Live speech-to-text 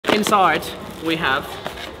inside we have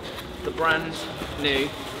the brand new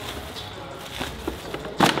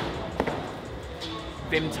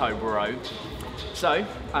Vimto, bro. So,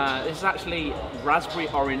 this is actually raspberry,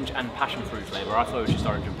 orange and passion fruit flavour. I thought it was just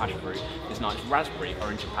orange and passion fruit. It's not, it's raspberry,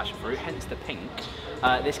 orange and passion fruit, hence the pink.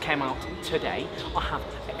 This came out today. I have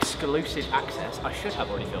exclusive access. I should have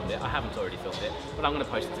already filmed it. I haven't already filmed it, but I'm going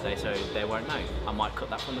to post it today so they won't know. I might cut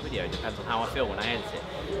that from the video. It depends on how I feel when I edit it.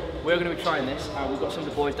 We're going to be trying this. We've got some of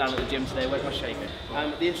the boys down at the gym today. Where's my shaker?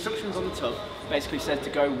 The instructions on the tub basically said to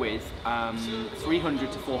go with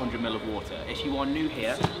 300 to 400 ml of water. If you are new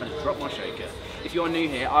here, I'm going to drop my shaker. If you are new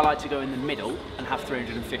here, I like to go in the middle and have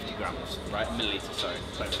 350 grams, right? Milliliters, sorry.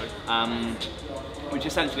 Which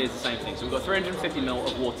essentially is the same thing. So we've got 350 ml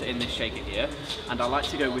of water in this shaker here, and I like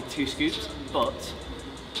to go with 2 scoops, but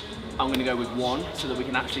I'm going to go with 1 so that we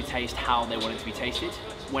can actually taste how they want it to be tasted.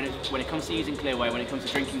 When it comes to using Clear Whey, when it comes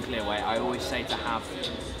to drinking Clear Whey, I always say to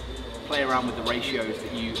play around with the ratios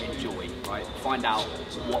that you enjoy, right? Find out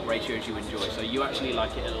what ratios you enjoy. So you actually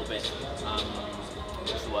like it a little bit,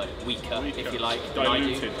 what's the word, weaker, if you like, than I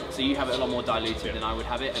do. So you have it a lot more diluted than I would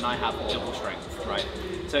have it, and I have double strength, right?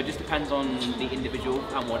 So it just depends on the individual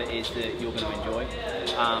and what it is that you're going to enjoy.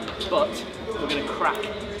 But we're going to crack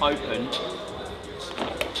open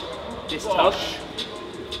this tub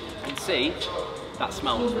and see. That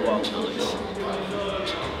smells well nice.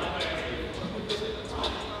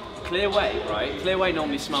 Clear Whey, right? Clear Whey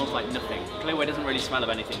normally smells like nothing. Clear Whey doesn't really smell of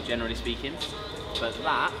anything, generally speaking. But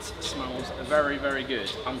that smells very, very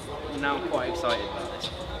good. I'm now quite excited about this.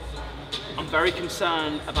 I'm very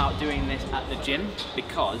concerned about doing this at the gym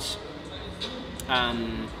because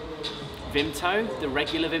Vimto, the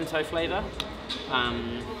regular Vimto flavour,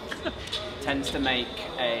 tends to make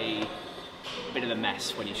a bit of a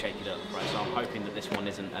mess when you shake it up, right? So I'm hoping that this one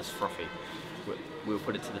isn't as frothy. We'll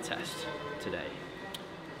put it to the test today.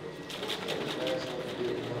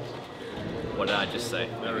 What did I just say?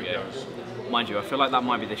 There we go. Mind you, I feel like that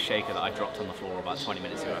might be the shaker that I dropped on the floor about 20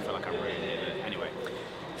 minutes ago. I feel like I really did it. Anyway.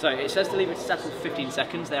 So it says to leave it to settle for 15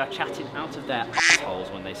 seconds. They are chatting out of their assholes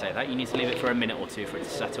when they say that. You need to leave it for a minute or 2 for it to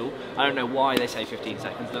settle. I don't know why they say 15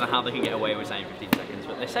 seconds. I don't know how they can get away with saying 15 seconds,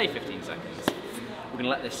 but they say 15 seconds. We're going to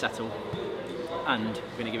let this settle and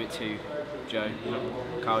we're going to give it to Joe.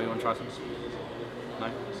 Carl, you want to try some? No?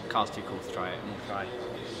 Carl's too cool to try it, and we'll try.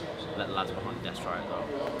 Let the lads behind the desk try it as well.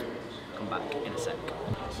 Come back in a sec.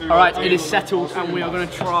 Alright, it is settled and we are going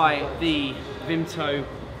to try the Vimto.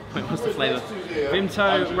 Wait, what's the flavour?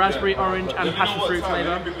 Vimto, raspberry, orange and passion fruit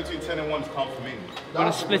flavour. I'm going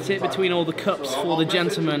to split it between all the cups for the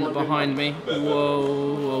gentleman behind me.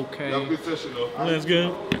 Whoa, okay. Let's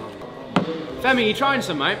go. Femi, you trying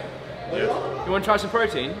some, mate? Yeah. You want to try some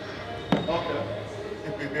protein? Okay.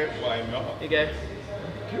 Why not? Here you go.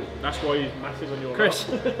 That's why he's massive on your Chris.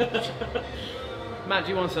 Matt,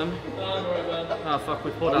 do you want some? No, oh fuck,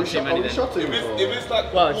 we poured out too many then. If it's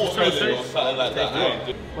like watermelon or something like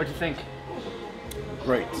that. What do you think?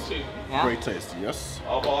 Great. Yeah? Great taste, yes.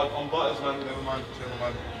 On butters, man, never mind.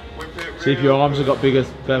 See if your arms have got bigger,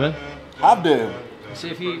 Clement. Have they?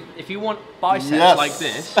 See, if you want biceps like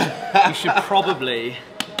this, you should probably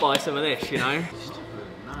buy some of this, you know?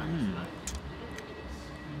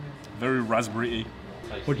 Very raspberry-y.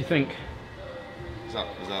 What do you think? Is that?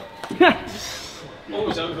 Oh,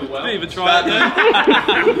 it's overwhelmed. Didn't even try it then.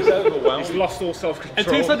 He's overwhelmed. He's lost all self-control. It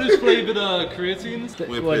tastes like those flavoured creatines.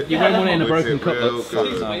 Well, you won't want it in a broken cup. I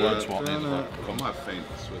might faint,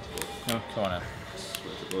 I swear to God. Oh, come on now.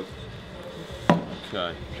 Swear to God.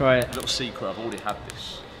 Okay. Try it. A little secret, I've already had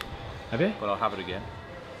this. Have you? But I'll have it again.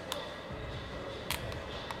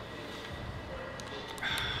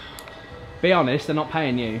 Be honest, they're not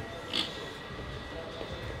paying you.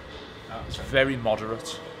 It's very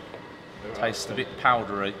moderate. Tastes a bit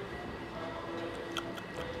powdery.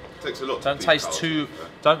 Takes a lot. Don't taste too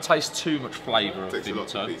much flavour of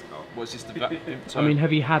Vimto. What's this, the Vimto? I mean,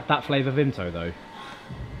 have you had that flavour Vimto though?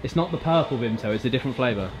 It's not the purple Vimto, it's a different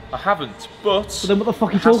flavour. I haven't, but... So then what the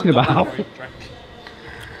fuck are you talking about?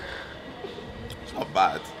 It's not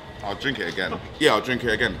bad. I'll drink it again. Yeah, I'll drink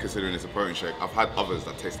it again considering it's a protein shake. I've had others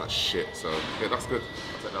that taste like shit, so yeah, that's good.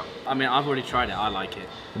 I'll take that. I mean, I've already tried it, I like it.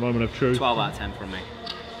 The moment of truth. 12 out of 10 from me.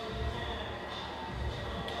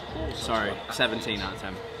 Sorry, 17 out of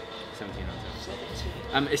 10. 17 out of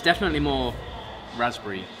 10. It's definitely more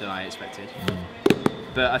raspberry than I expected.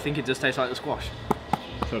 But I think it does taste like the squash.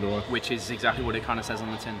 So do I. Which is exactly what it kind of says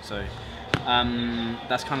on the tin, so...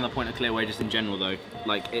 that's kind of the point of Clear Whey just in general though.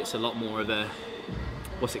 Like, it's a lot more of a...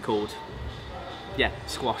 What's it called? Yeah,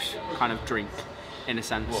 squash kind of drink, in a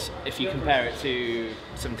sense. If you compare it to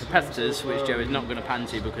some competitors, which Joe is not going to pan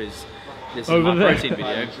to because this is my protein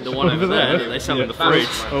video, the one over there that they sell in the fridge,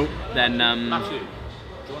 then Matthew, do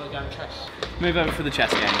you want to go and chess? move over for the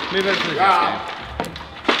chess game. Move over for the chess game.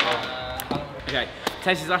 Okay,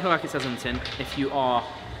 tastes exactly like it says on the tin. If you are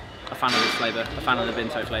a fan of this flavour, a fan of the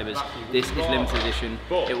Vimto flavours, this is limited edition.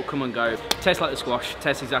 It will come and go. Tastes like the squash,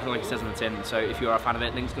 tastes exactly like it says on the tin. So if you are a fan of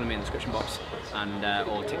it, link's going to be in the description box, and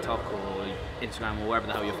or TikTok or Instagram or wherever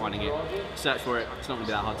the hell you're finding it. Search for it. It's not going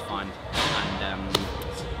to be that hard to find. And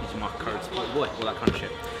use my code support the boy, all that kind of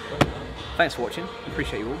shit. Thanks for watching.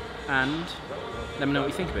 Appreciate you all, and let me know what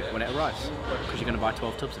you think of it when it arrives, because you're going to buy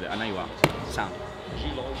 12 tubs of it. I know you are. Sound.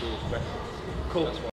 Cool.